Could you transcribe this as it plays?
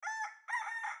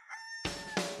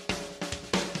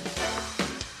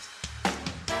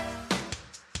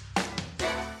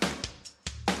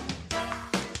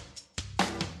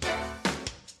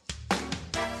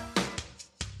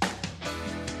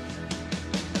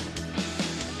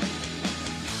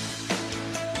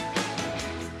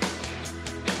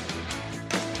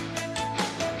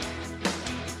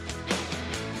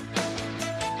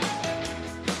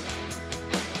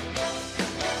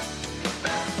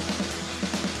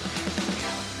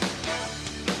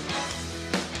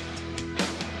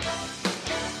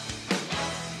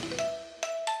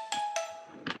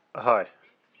Hi.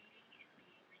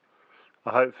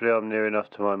 Hopefully I'm near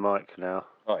enough to my mic now.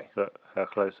 Hi. Look how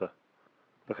closer.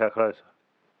 Look how closer.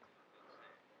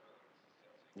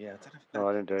 Yeah, I didn't do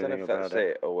I don't know anything if about that's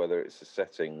it or whether it's the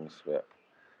settings, but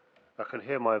I can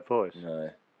hear my voice.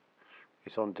 no.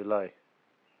 It's on delay.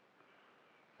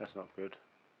 That's not good.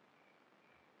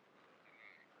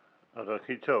 Can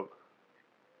you talk?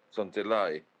 It's on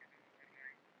delay.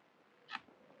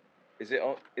 Is it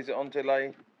on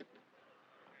delay?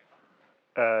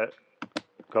 Go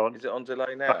on. Is it on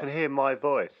delay now? I can hear my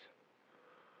voice.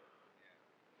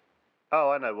 Oh,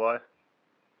 I know why.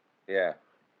 Yeah.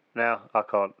 Now I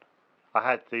can't. I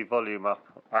had the volume up.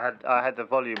 I had the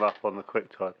volume up on the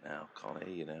QuickTime. Now I can't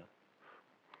hear you now.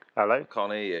 Hello? I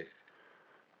can't hear you.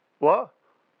 What?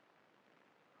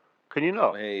 Can you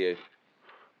not? Can't hear you.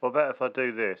 What about if I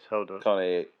do this? Hold on. Can't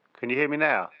hear you. Can you hear me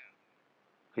now?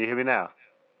 Can you hear me now?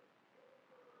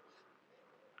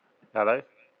 Hello?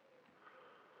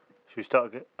 Should we start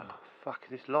again? Oh, fuck,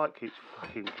 this light keeps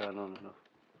fucking going on and off.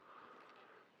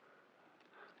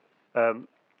 Are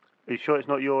you sure it's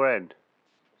not your end?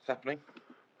 What's happening?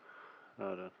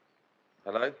 Hold on.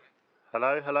 Hello?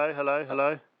 Hello, hello, hello,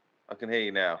 hello? I can hear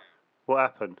you now. What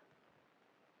happened?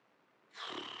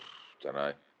 Don't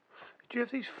know. Do you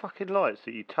have these fucking lights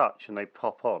that you touch and they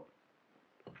pop on?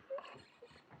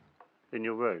 In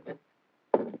your room?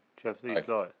 Do you have these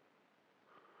lights?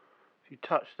 If you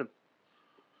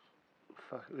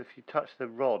touch the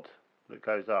rod that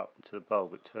goes up to the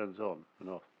bulb, it turns on and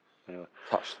off. Anyway.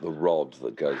 Touch the rod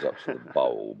that goes up to the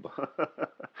bulb.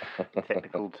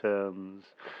 Technical terms.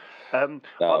 No,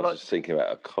 I was just thinking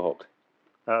about a cock.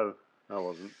 Oh, I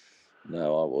wasn't.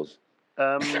 No, I was.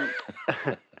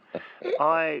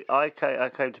 I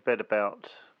came to bed about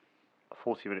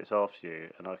 40 minutes after you,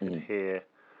 and I could hear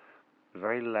a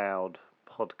very loud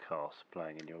podcast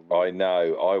playing in your room. I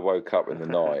know. I woke up in the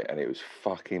night and it was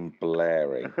fucking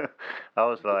blaring. I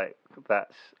was like,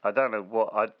 I don't know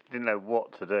what, I didn't know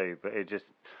what to do, but I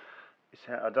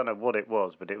don't know what it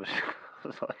was, but it was, I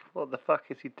was like, what the fuck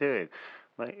is he doing?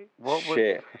 Like,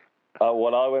 Shit.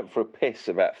 Well, I went for a piss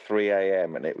about 3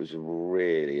 a.m. and it was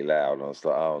really loud. And I was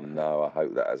like, oh no, I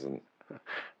hope that hasn't.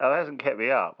 Oh, it hasn't kept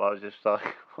me up. I was just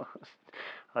like,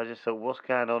 I just thought, what's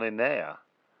going on in there?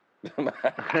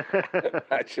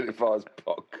 Imagine if I was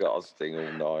podcasting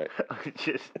all night.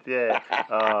 Yeah.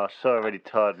 So already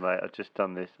tired, mate. I've just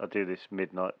done this. I do this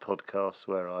midnight podcast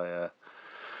where I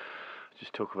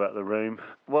just talk about the room.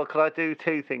 Well, can I do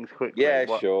two things quickly? Yeah,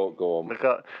 sure. Go on. Look,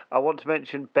 I want to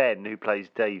mention Ben, who plays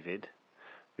David,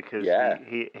 because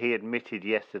he admitted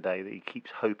yesterday that he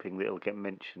keeps hoping that it'll get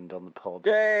mentioned on the pod.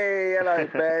 Yay! Hello,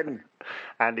 Ben.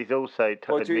 And he's also...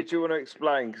 do you want to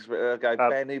explain? Because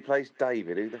Ben, who plays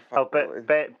David? Who the fuck?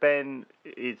 Ben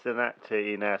is an actor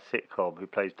in our sitcom who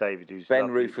plays David, who's Ben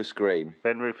lovely. Rufus Green.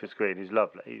 Ben Rufus Green, who's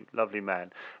lovely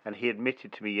man. And he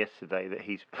admitted to me yesterday that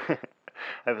he's...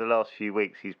 over the last few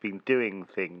weeks, he's been doing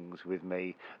things with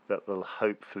me that will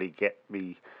hopefully get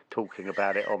me talking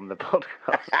about it on the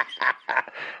podcast.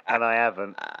 And I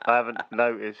haven't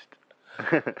noticed.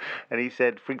 And he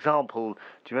said, for example, do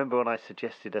you remember when I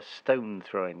suggested a stone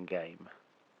throwing game?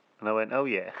 And I went, oh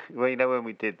yeah. Well, you know when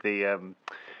we did the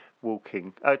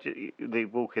walking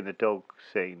the dog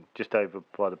scene just over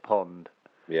by the pond.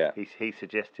 Yeah. He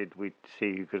suggested we'd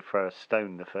see who could throw a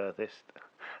stone the furthest,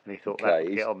 and he thought that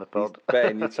would get on the pod.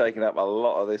 Ben, you're taking up a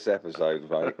lot of this episode,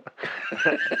 mate.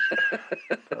 I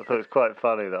thought it was quite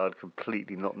funny that I'd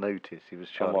completely not noticed he was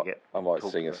trying to get. I might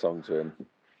sing a song to him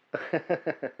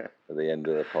at the end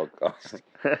of the podcast.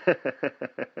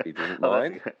 He doesn't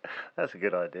mind. That's a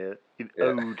good idea.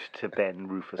 An ode to Ben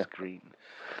Rufus Green.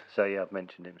 So yeah, I've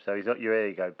mentioned him. So here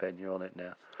you go, Ben. You're on it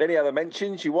now. Any other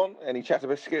mentions you want? Any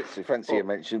Chatterbiscuits? If you fancy a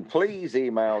mention, please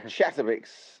email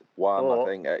chatterbix1, I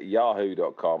think, at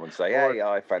yahoo.com and say, hey,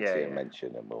 I fancy a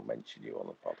mention, and we'll mention you on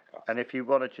the podcast. And if you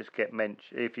want to just get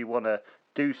mentioned, if you want to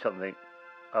do something,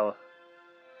 where's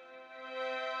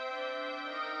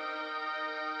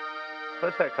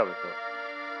that coming from?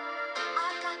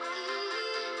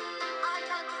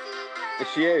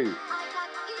 It's you.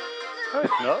 No,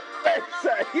 it's not.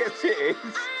 Yes, it is.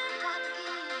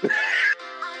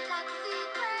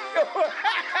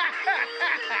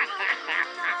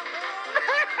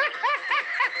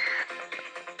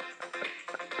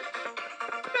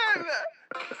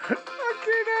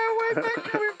 Where's that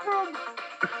coming from?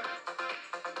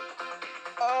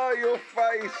 Oh, your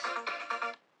face.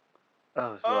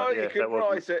 You couldn't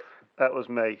write it. That was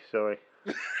me, sorry.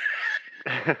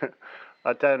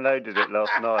 I downloaded it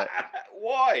last night.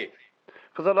 Why?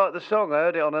 Because I like the song. I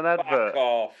heard it on an advert.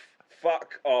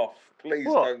 Fuck off. Please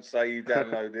don't say you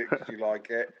download it because you like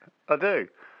it. I do.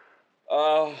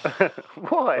 Oh,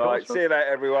 Why? right. See you later,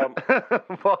 everyone.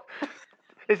 What?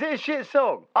 Is it a shit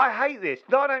song? I hate this.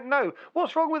 No, I don't know.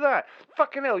 What's wrong with that?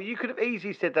 Fucking hell, you could have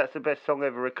easily said that's the best song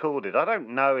ever recorded. I don't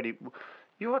know any...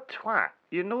 You're a twat.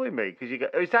 You annoy me because you go...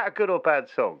 Is that a good or bad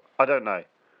song? I don't know.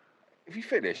 Have you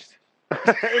finished?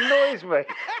 It annoys me.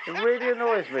 It really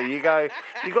annoys me. You got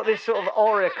this sort of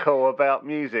oracle about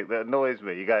music that annoys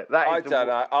me. You go, that is I don't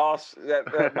know.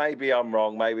 That maybe I'm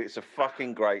wrong. Maybe it's a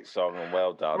fucking great song and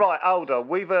well done. Right, hold on.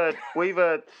 We've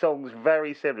heard songs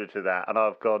very similar to that, and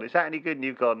I've gone, is that any good? And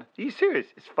you've gone, are you serious?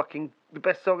 It's fucking the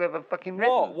best song ever fucking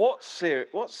written. What's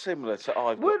similar to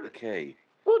I've Got the Key?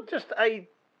 Well, just a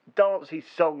dancey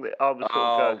song that I was sort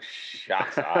of going...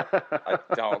 shut up. A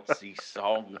dancey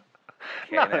song.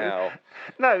 No,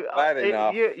 bad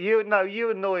enough. You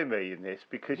annoy me in this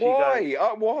because why? You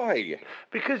go... Why?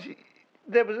 Because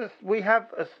we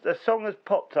have a song has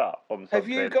popped up on something. Have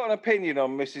you got an opinion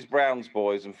on Mrs. Brown's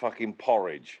Boys and fucking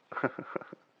porridge?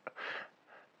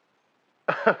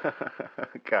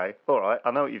 Okay, all right.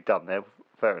 I know what you've done there.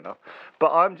 Fair enough.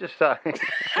 But I'm just saying...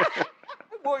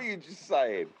 What are you just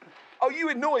saying? Oh, you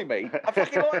annoy me. I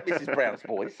fucking like Mrs. Brown's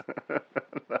Boys.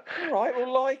 All right,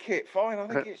 well, like it. Fine, I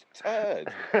think it's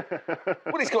turd.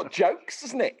 Well, it's got jokes,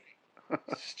 doesn't it?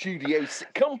 Studio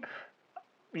sitcom.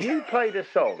 You played a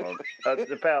song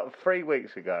about 3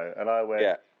 weeks ago, and I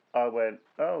went,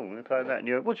 oh, we're playing that. And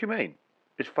you went, what do you mean?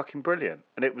 It's fucking brilliant.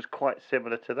 And it was quite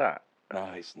similar to that. No,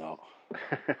 it's not.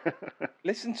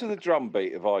 Listen to the drum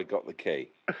beat of I Got the Key.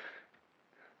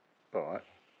 All right.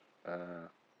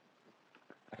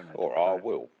 Or I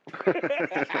will.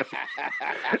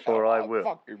 Or I will. I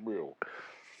fucking will.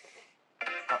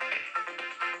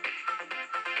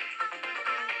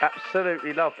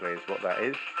 Absolutely lovely is what that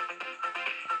is.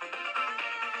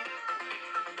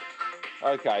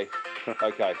 Okay. I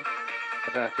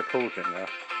don't have to pause it now.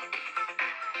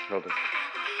 Hold on.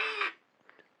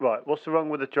 Right, what's wrong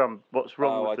with the drum? What's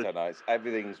wrong with I don't know.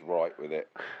 Everything's right with it.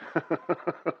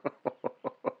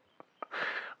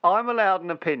 I'm allowed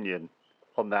an opinion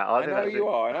on that. I know you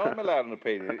are. I know I'm allowed an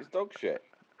opinion. It's dog shit.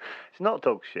 It's not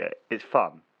dog shit. It's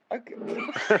fun. Okay.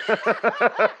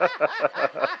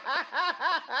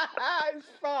 It's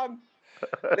fun.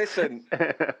 Listen,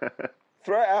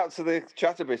 throw it out to the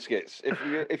Chatter Biscuits.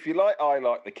 If you like I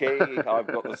Like the Key, I've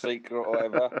Got the Secret or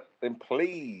whatever, then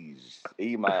please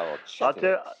email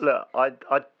Chatter. I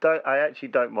actually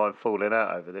don't mind falling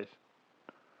out over this.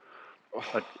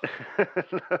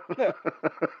 Look,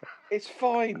 it's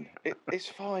fine. It's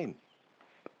fine.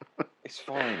 It's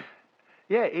fine.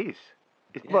 Yeah, it is.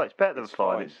 It's better than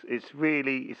fine. It's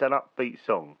an upbeat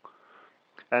song.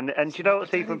 And do you know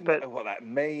what's even better? I don't know what that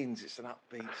means. It's an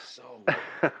upbeat song. I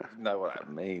don't know what that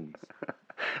means.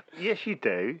 Yes, you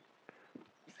do.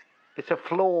 It's a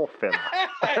floor filler.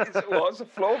 It's a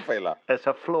floor filler. It's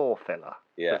a floor filler.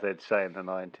 Yeah. As they'd say in the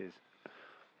 90s.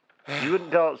 You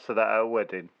wouldn't dance to that at a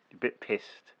wedding. You're a bit pissed.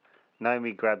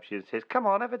 Naomi grabs you and says, come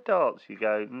on, have a dance. You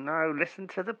go, no, listen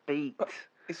to the beat.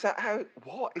 Is that how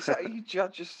you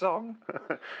judge a song?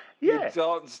 Yeah. You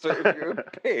dance to it if you're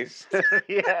pissed.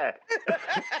 Yeah.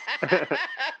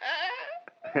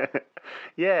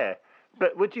 Yeah.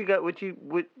 But would you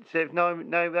say if Naomi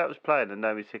that was playing and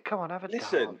Naomi said, come on, have a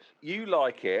dance. Listen, you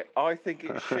like it, I think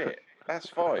it's shit. That's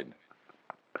fine.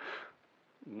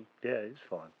 Yeah, it's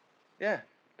fine. Yeah,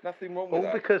 nothing wrong with that.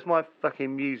 All because my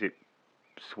fucking music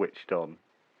switched on.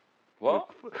 What?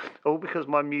 All because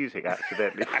my music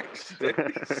accidentally.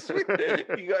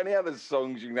 You got any other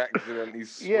songs you can accidentally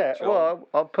switch on? Yeah, well,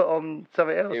 I'll put on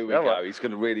something else. Here we go. He's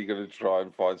really going to try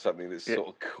and find something that's sort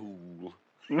of cool.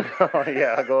 Oh,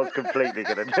 yeah, I was completely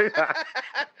going to do that.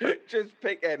 Just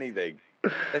pick anything.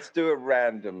 Let's do a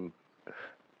random.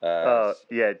 Yeah,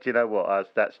 do you know what?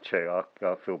 That's true.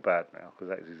 I feel bad now because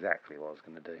that's exactly what I was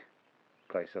going to do.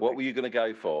 Play something. What were you going to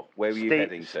go for? Where were you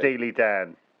heading to? Steely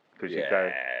Dan. Because you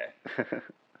go.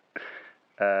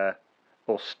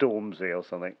 Or Stormzy or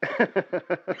something.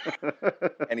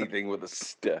 Anything with a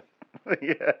st.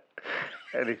 Yeah.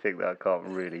 Anything that I can't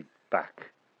really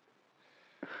back.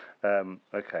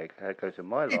 Okay, I go to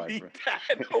my library.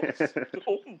 Dan or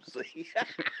Stormzy.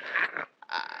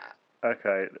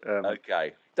 Okay.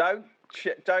 Okay. Don't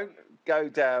go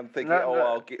down thinking,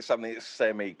 I'll get something that's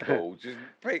semi-cool. Just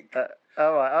pick.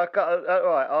 All right.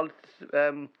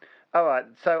 All right.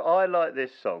 So I like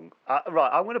this song. Right.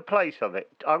 I'm going to play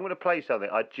something.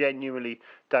 I genuinely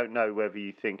don't know whether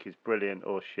you think it's brilliant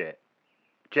or shit.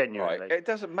 Genuinely. Right. It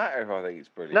doesn't matter if I think it's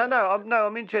brilliant. No.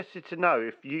 I'm interested to know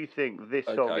if you think this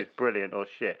song is brilliant or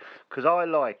shit. Because I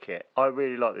like it. I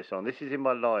really like this song. This is in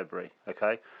my library.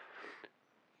 Okay.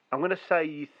 I'm going to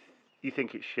say you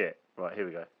think it's shit. Right, here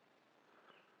we go.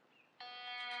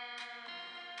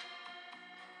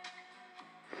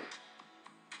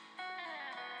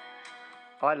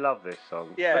 I love this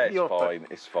song. Yeah, Look at it's your fine.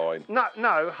 It's fine.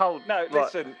 No, hold. No, right.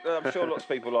 listen. I'm sure lots of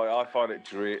people like. I find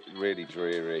it really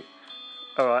dreary.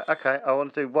 All right, okay. I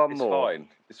want to do one more. It's fine.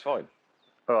 It's fine.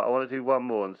 All right, I want to do one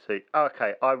more and see.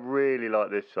 Okay, I really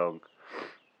like this song,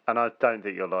 and I don't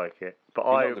think you'll like it. But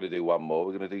We're not going to do one more.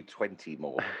 We're going to do 20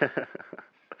 more.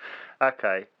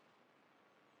 Okay.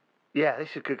 Yeah, this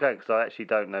is a good game because I actually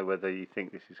don't know whether you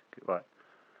think this is good. Right.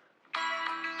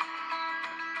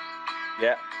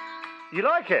 Yeah. You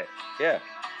like it? Yeah.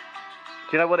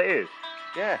 Do you know what it is?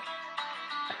 Yeah.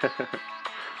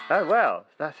 Oh wow,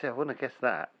 that's it. I wouldn't have guessed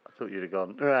that. I thought you'd have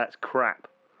gone. Oh, that's crap.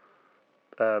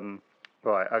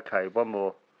 Right. Okay. One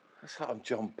more. It's like I'm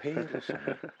John Peel or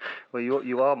something. Well,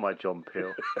 you are my John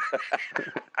Peel.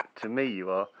 To me,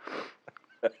 you are.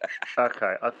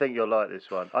 Okay, I think you'll like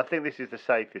this one. I think this is the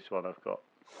safest one I've got.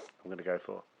 I'm going to go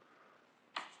for.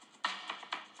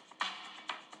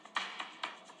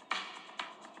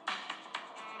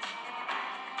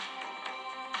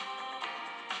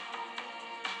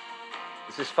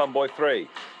 Is this Fun Boy 3?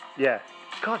 Yeah.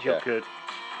 God, you're good.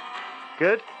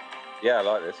 Good? Yeah, I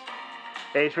like this.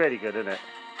 It's really good, isn't it?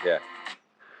 Yeah.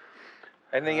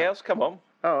 Anything else? Come on.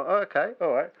 Oh, okay.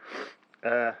 All right.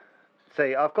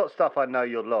 See, I've got stuff I know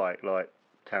you'll like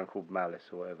Town Called Malice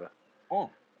or whatever. Oh.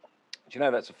 Do you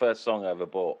know that's the first song I ever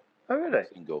bought? Oh, really?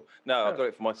 Single. No, I got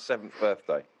it for my 7th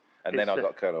birthday. And then I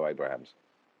got Colonel Abrahams.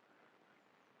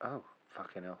 Oh,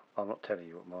 fucking hell. I'm not telling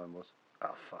you what mine was.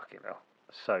 Oh, fucking hell.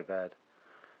 So bad.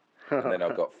 And then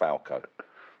I got Falco.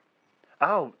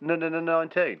 Oh, no,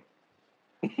 19.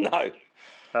 No.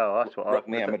 Oh, that's what Rock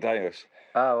Me Amadeus.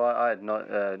 Oh, I had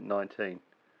 19.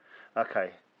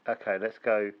 Okay, let's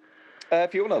go.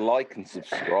 If you want to like and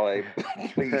subscribe,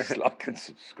 please like and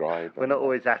subscribe. We're not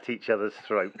always at each other's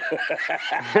throats.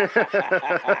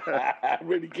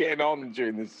 Really getting on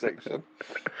during this section.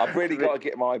 I've really got to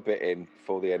get my bit in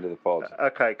before the end of the pod.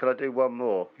 Okay, can I do one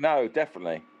more? No,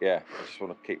 definitely. Yeah, I just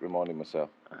want to keep reminding myself.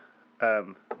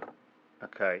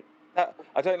 Okay.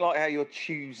 I don't like how you're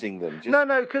choosing them.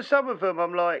 No, because some of them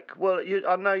I'm like, well,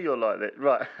 I know you'll like it.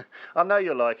 Right. I know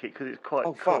you'll like it because it's quite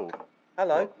cool. Fuck.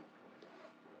 Hello. What?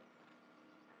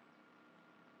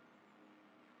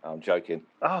 I'm joking.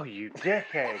 Oh, you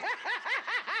dickhead.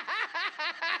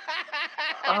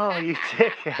 Oh, you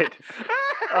dickhead.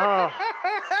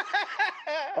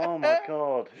 Oh my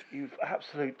God. You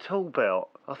absolute tool belt.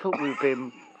 I thought we'd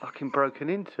been fucking broken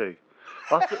into.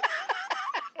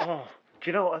 Oh, do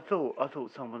you know what I thought? I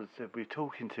thought someone had said we were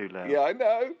talking too loud. Yeah, I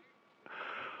know.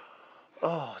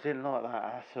 Oh, I didn't like that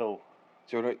at all.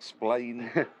 Do you want to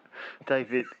explain?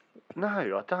 David, no,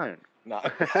 I don't. No.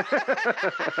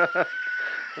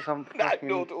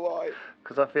 Nor do I.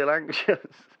 Because I feel anxious.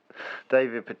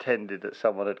 David pretended that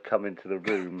someone had come into the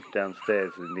room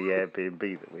downstairs in the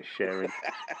Airbnb that we're sharing.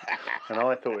 And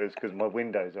I thought it was because my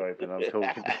windows are open and I'm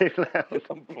talking too loud.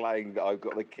 I'm playing that I've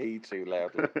got the key too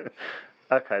loudly.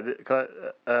 Okay, can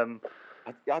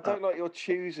I don't like you're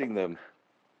choosing them.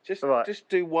 Just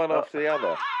do one after the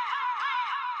other.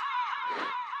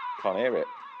 Can't hear it.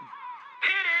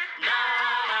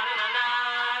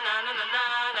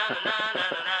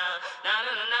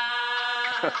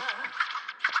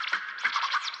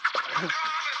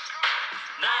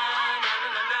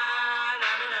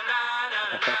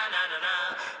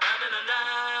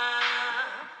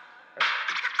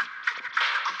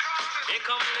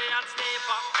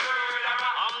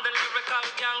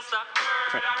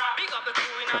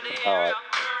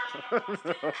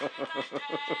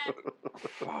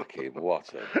 Fucking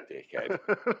what a dickhead.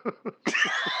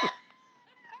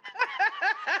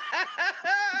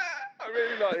 I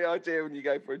really like the idea when you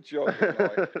go for a jog at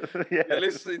night. Yeah. You're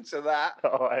listening to that.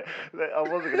 All right. I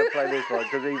wasn't going to play this one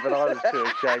because even I was too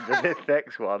ashamed of this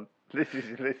next one. This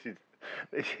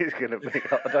is going to be.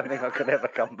 I don't think I can ever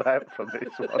come back from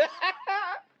this one.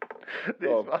 This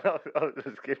one, I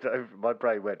just skipped over. My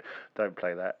brain went, "Don't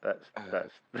play that. That's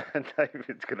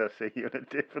David's going to see you in a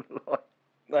different light."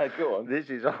 No, go on. This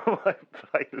is on my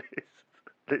playlist.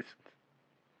 Listen.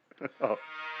 Oh.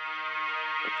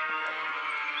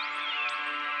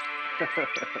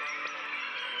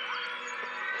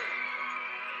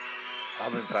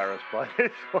 I'm embarrassed by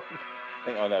this one. I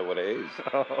think I know what it is.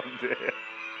 Oh dear.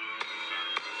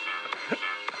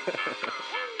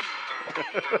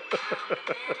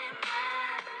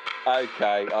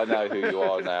 Okay, I know who you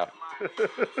are now.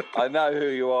 I know who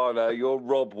you are now. You're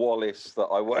Rob Wallace that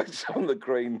I worked on the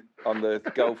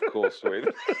golf course with.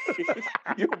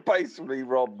 You're basically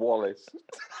Rob Wallace.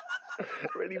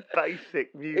 Really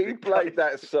basic music. He played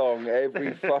that song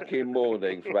every fucking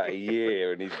morning for about a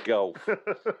year in his golf.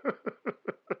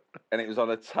 And it was on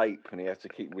a tape and he had to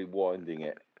keep rewinding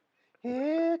it.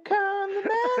 Here come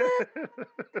the man.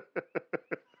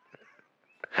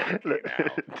 Look,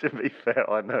 to be fair,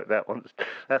 I know that one's.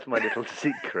 That's my little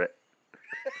secret.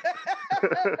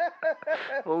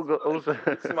 Also,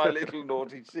 It's my little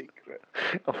naughty secret.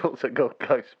 I've also got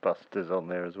Ghostbusters on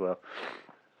there as well.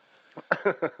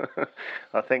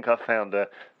 I think I found a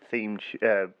themed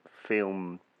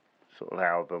film sort of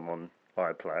album on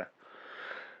iPlayer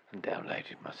and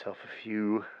downloaded myself a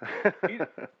few.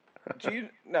 You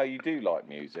do like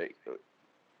music.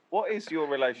 What is your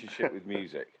relationship with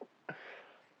music?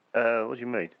 What do you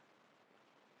mean?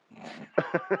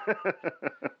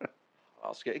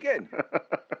 Ask it again.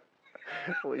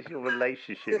 What is your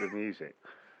relationship with music?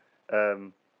 I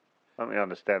don't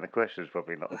understand the question. Is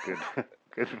probably not a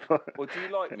good one. Well, do you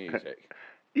like music?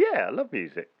 Yeah, I love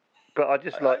music, but I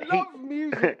just like I love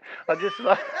music. I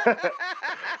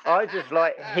just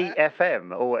like Heat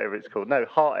FM or whatever it's called. No,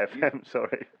 Heart FM.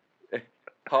 Sorry.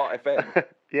 Heart FM.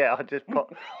 Yeah, I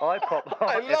pop Heart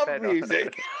I love FM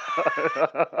music.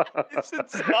 Listen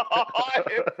to Heart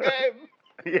FM.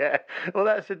 Yeah, well,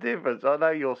 that's the difference. I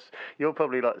know you're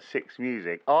probably like Six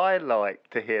Music. I like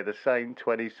to hear the same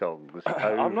 20 songs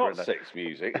over I'm not and Six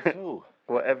Music at all.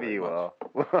 whatever you are.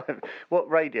 What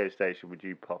radio station would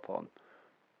you pop on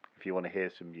if you want to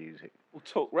hear some music? Well,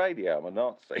 talk radio. I'm a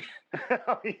Nazi.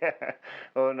 Oh yeah,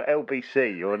 or an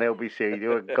LBC or an LBC.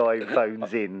 You're a guy who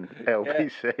phones in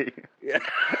LBC. Yeah.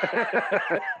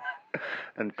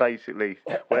 And basically,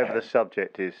 whatever the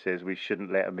subject is, says we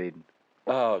shouldn't let them in.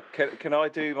 Oh, can I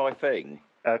do my thing?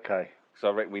 Okay. So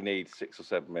I reckon we need 6 or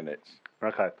 7 minutes.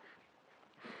 Okay.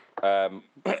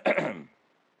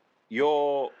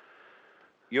 You're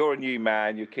a new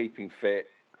man. You're keeping fit.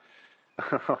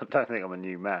 I don't think I'm a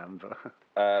new man, but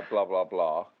Blah blah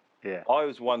blah. yeah. I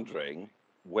was wondering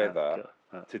whether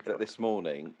God. this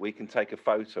morning we can take a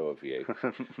photo of you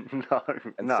No,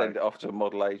 and no. send it off to a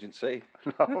model agency.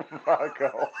 Oh my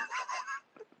God.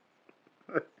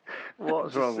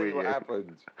 What's wrong with See what you?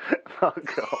 happens. Oh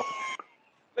God.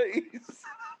 Please.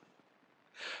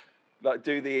 Like,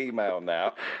 do the email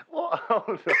now. What?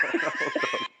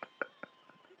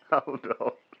 Hold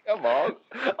on. Come on.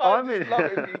 I'm I'd in- love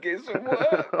it if you get some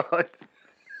work.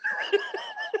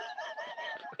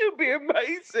 It'll be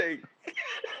amazing.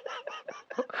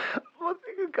 One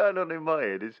thing that's going on in my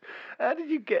head is, how did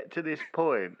you get to this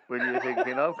point when you're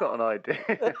thinking, I've got an idea?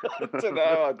 I don't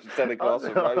know. I just had a glass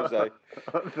of rosé.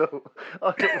 I thought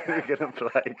we were going to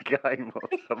play a game or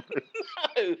something.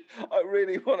 No, I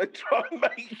really want to try and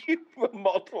make you a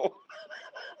model.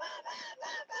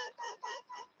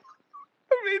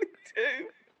 I really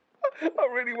do. I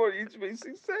really want you to be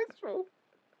successful.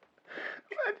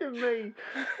 Imagine me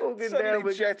walking down Suddenly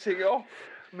with jetting off.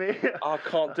 me. I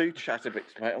can't do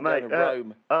Chatterbix, mate. I'm Mate, going to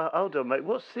Rome. hold on, mate.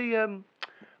 What's the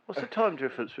time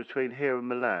difference between here and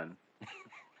Milan?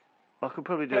 I could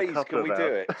probably do a Please, couple can we of do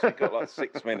hours. it? So we've got like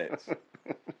 6 minutes.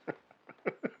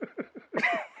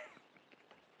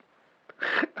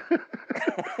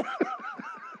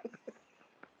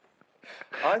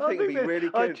 I think it'd be really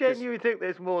good. I 'cause- genuinely think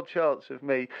there's more chance of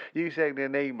you sending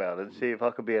an email and see if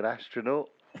I can be an astronaut.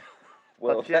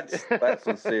 Well, that's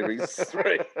on series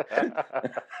 3. Can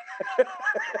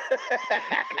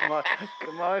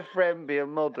my friend be a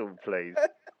model, please?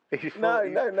 He's No.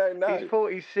 40 He's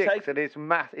 46 Take- and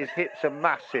his hips are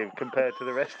massive compared to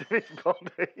the rest of his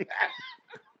body.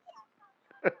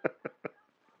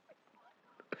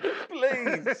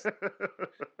 Please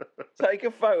take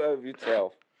a photo of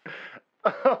yourself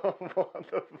Oh, what the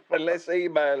fuck? and let's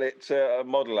email it to a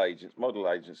model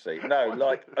agency. No,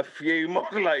 like a few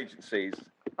model agencies.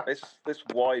 Let's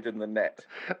widen the net.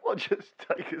 I'll just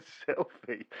take a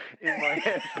selfie in my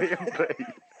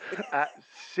Airbnb at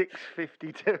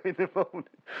 6:52 in the morning.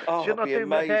 Oh, Shouldn't I it'd be do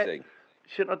my hair? amazing.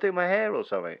 Shouldn't I do my hair or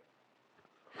something?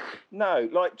 No,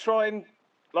 like try and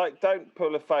don't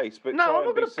pull a face, but No, I'm try not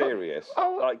and be gonna put- serious.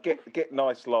 Oh. Like get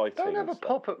nice lighting. Don't have and a stuff.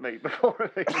 pop at me before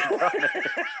I've even done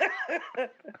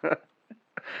it.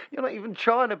 You're not even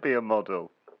trying to be a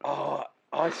model. Oh,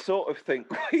 I sort of think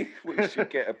we should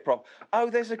get a prop. Oh,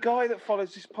 there's a guy that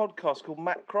follows this podcast called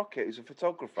Matt Crockett, who's a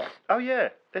photographer. Oh yeah,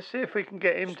 let's see if we can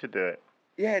get him to do it.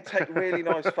 Yeah, take really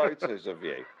nice photos of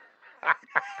you.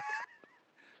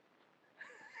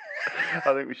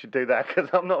 I think we should do that because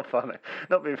I'm not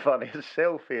being funny. A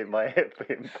selfie in my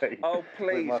Airbnb. Oh,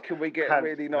 please, my can we get pants-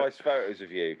 really nice photos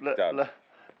of you? Done. Look,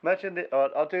 imagine this.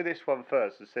 I'll do this one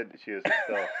first and send it to you as a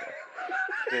starter.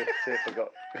 see if I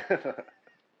got.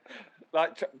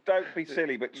 Like, don't be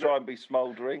silly, but try and be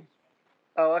smouldering.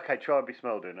 Oh, okay. Try and be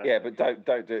smouldering. Okay. Yeah, but don't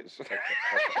do it.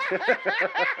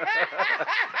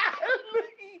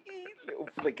 Little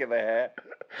flick of the hair.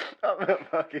 I'm not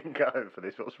fucking going for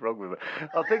this. What's wrong with me?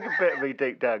 I think a bit of me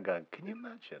deep down going, can you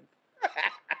imagine?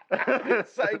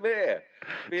 Same here.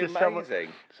 Be Just amazing.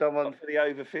 someone Not for the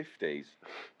over 50s.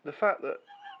 the fact that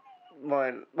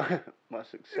my my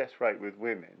success rate with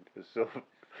women is sort of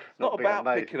It's not been about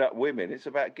amazing. picking up women, it's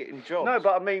about getting jobs. No,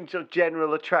 but I mean just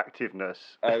general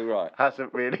attractiveness Oh, right.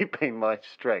 hasn't really been my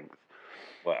strength.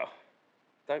 Well,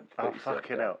 don't put Oh, yourself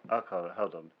fucking down. hell. I can't,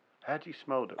 hold on. How do you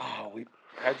smoulder? Oh,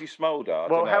 how do you smoulder? I Well,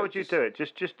 don't know, how would you do it?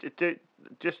 Just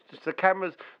the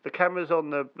cameras on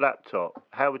the laptop.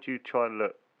 How would you try and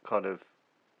look kind of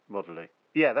modelly?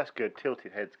 Yeah, that's good.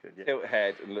 Tilted head's good. Yeah. Tilt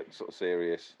head and look sort of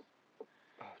serious.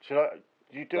 Should I?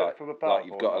 Do you do it from above? Like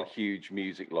you've or got not? a huge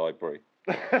music library.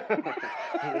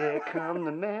 Here come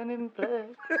the man in black.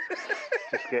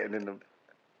 Just getting in the.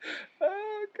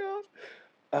 Oh, God.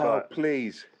 Oh, Right.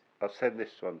 please. I'll send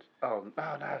this one. Oh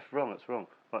no, it's wrong. It's wrong.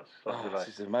 That's Oh, delay.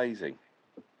 this is amazing.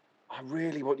 I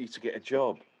really want you to get a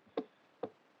job.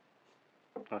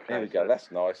 Okay, There we go.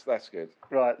 That's nice. That's good.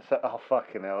 Right, so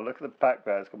fucking hell! Look at the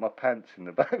background. It's got my pants in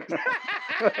the background.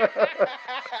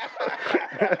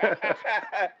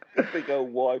 Big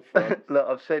old wide front. Look,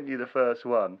 I've sent you the first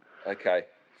one. Okay.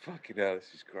 Fucking hell,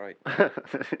 this is great.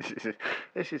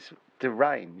 This is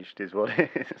deranged, is what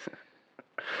it is.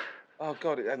 Oh,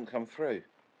 God, it hasn't come through.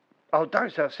 Oh,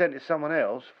 don't say I've sent it to someone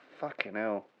else. Fucking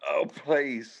hell. Oh,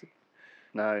 please.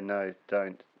 No,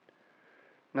 don't.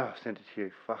 No, I've sent it to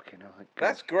you. Fucking hell. God.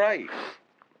 That's great.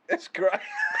 That's great.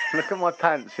 Look at my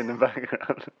pants in the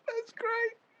background. That's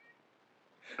great.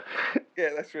 Yeah,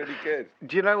 that's really good.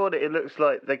 Do you know what it looks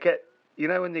like? They get, you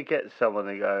know, when they get someone,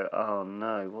 they go, "Oh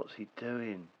no, what's he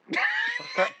doing?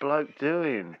 What's that bloke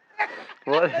doing?"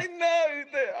 What? I know.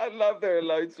 I love there are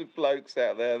loads of blokes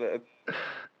out there that are...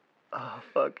 Oh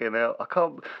fucking hell! I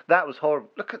can't. That was horrible.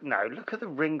 Look at the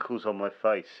wrinkles on my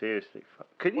face. Seriously,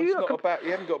 can Well, you? it's not about...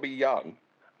 You haven't got to be young.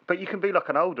 But you can be like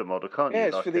an older model, can't you? Yeah,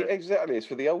 it's like for the... Exactly, it's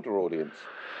for the older audience.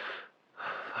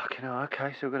 Fucking hell.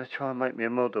 Okay, so we're going to try and make me a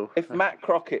model. If Matt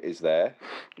Crockett is there...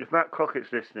 If Matt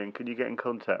Crockett's listening, can you get in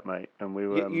contact, mate? And we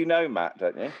will. You know Matt,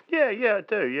 don't you? Yeah, I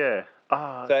do. Yeah.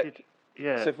 Ah. So,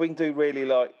 yeah. So if we can do really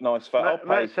nice photos, I'll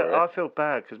pay for it. I feel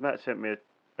bad because Matt sent me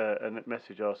a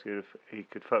message asking if he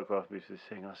could photograph me for this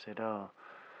thing. I said, I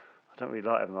don't really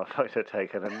like having my photo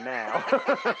taken, and now,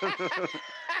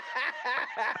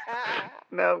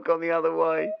 now I've gone the other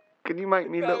way. Can you make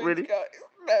me look really?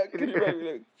 Can you make me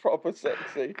look proper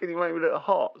sexy? Can you make me look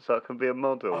hot so I can be a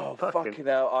model? Oh, fucking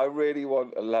hell. I really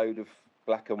want a load of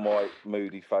black and white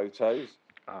moody photos.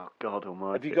 Oh, God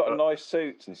almighty. Have you got a nice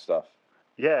suits and stuff?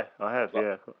 Yeah, I have,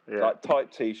 yeah. Like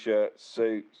tight T-shirts,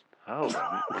 suits. Oh,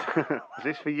 is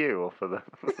this for you or for the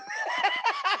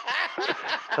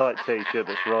tight T-shirt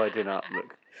that's riding up?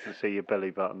 Look, to see your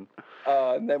belly button.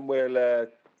 And then we'll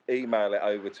email it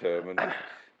over to him and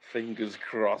fingers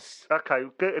crossed. Okay,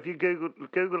 if you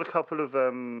Google a couple of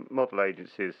model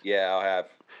agencies. Yeah, I have.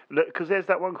 Look, because there's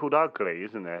that one called Ugly,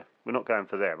 isn't there? We're not going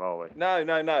for them, are we? No.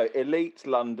 Elite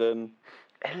London.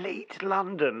 Elite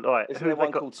London, right? Isn't there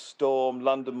one called Storm,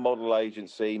 London Model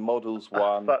Agency, Models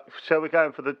One? So we're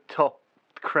going for the top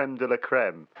creme de la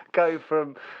creme. Go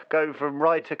from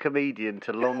writer comedian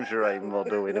to lingerie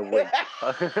model in a week.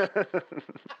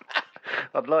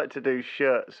 I'd like to do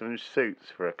shirts and suits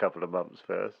for a couple of months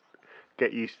first.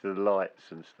 Get used to the lights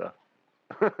and stuff.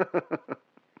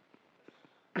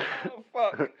 Oh,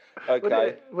 fuck.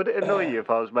 Okay. Would it annoy you if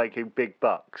I was making big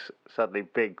bucks? Suddenly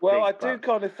big Well, big I do bucks?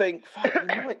 kind of think,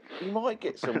 fuck, you might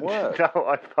get some work. No,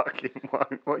 I fucking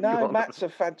won't. What No, you want? Matt's a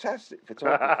fantastic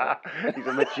photographer. He's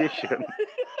a magician.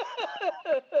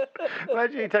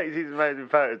 Imagine he takes these amazing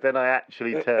photos, then I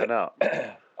actually turn up.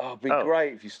 Oh, it'd be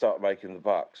great if you start making the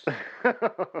bucks. This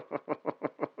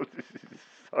is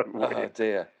so weird. Oh,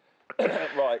 dear.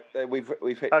 Right, we've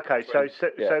hit... Okay, so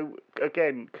Yeah.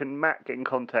 again, can Matt get in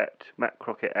contact, Matt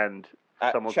Crockett, and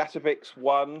At someone...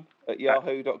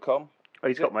 chatterbix1@yahoo.com. Oh,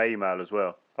 he's got my email as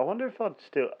well. I wonder if I'd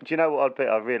still... Do you know what I'd be?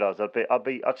 I realise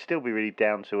I'd still be really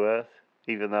down to earth,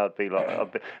 even though I'd be like...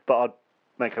 but I'd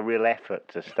make a real effort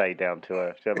to stay down to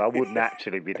earth. I wouldn't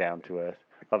actually be down to earth.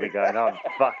 I'd be going, I'm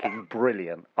fucking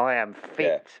brilliant. I am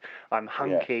fit. Yeah. I'm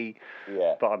hunky.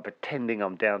 Yeah. But I'm pretending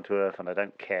I'm down to earth and I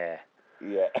don't care.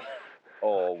 Yeah.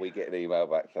 Or we get an email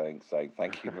back saying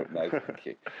thank you, but no thank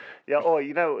you. Yeah, or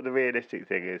you know what the realistic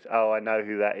thing is? Oh, I know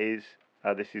who that is.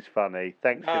 Oh, this is funny.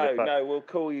 Thanks for the... No, we'll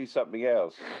call you something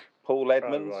else. Paul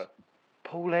Edmonds. Right.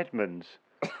 Paul Edmonds.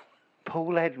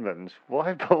 Paul Edmonds.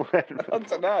 Why Paul Edmonds? I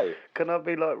don't know. Can I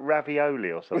be like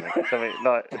ravioli or something? Something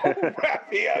like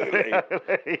Ravioli.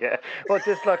 yeah. Well,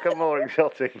 just like a more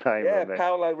exotic name. Yeah, Wouldn't it?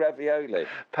 Paolo Ravioli.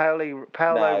 Paolo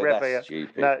No, Ravioli. that's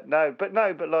stupid. No,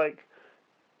 but like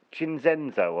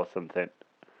Cinzenzo or something.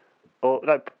 Or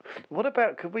no. What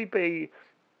about? Could I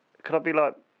be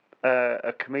like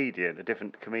a comedian, a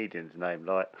different comedian's name?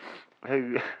 Like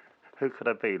who could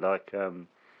I be? Like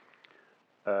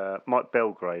Mike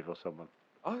Belgrave or someone.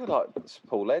 I would like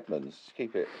Paul Edmonds.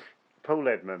 Keep it. Paul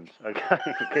Edmonds. Okay.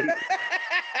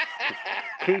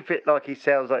 Keep it like he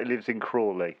sounds like he lives in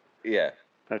Crawley. Yeah.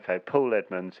 Okay, Paul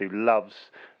Edmonds, who loves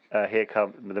Here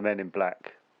Come the Men in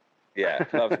Black. Yeah,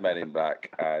 loves Men in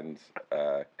Black, and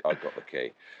I got the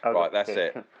key. I got Right, the that's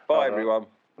key. it. Bye, everyone.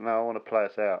 No, I want to play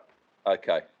us out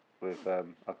Okay. with I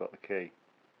got the key.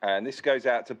 And this goes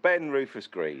out to Ben Rufus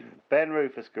Green. Ben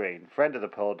Rufus Green, friend of the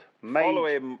pod. Follow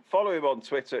him on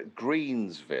Twitter at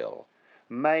Greensville.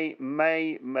 What do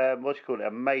you call it?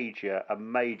 A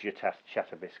major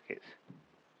Chatter Biscuits.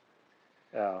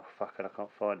 Oh, fucking, I can't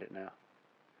find it now.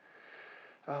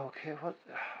 Oh, okay, what?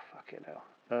 Oh, fucking hell.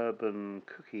 Urban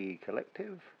Cookie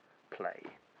Collective. Play.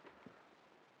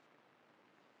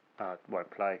 Oh, it won't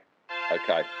play.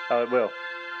 Okay. Oh, it will.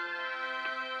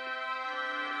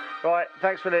 Right,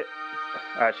 thanks for it.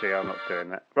 Actually, I'm not doing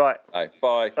that. Right. Hey,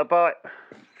 bye. Bye.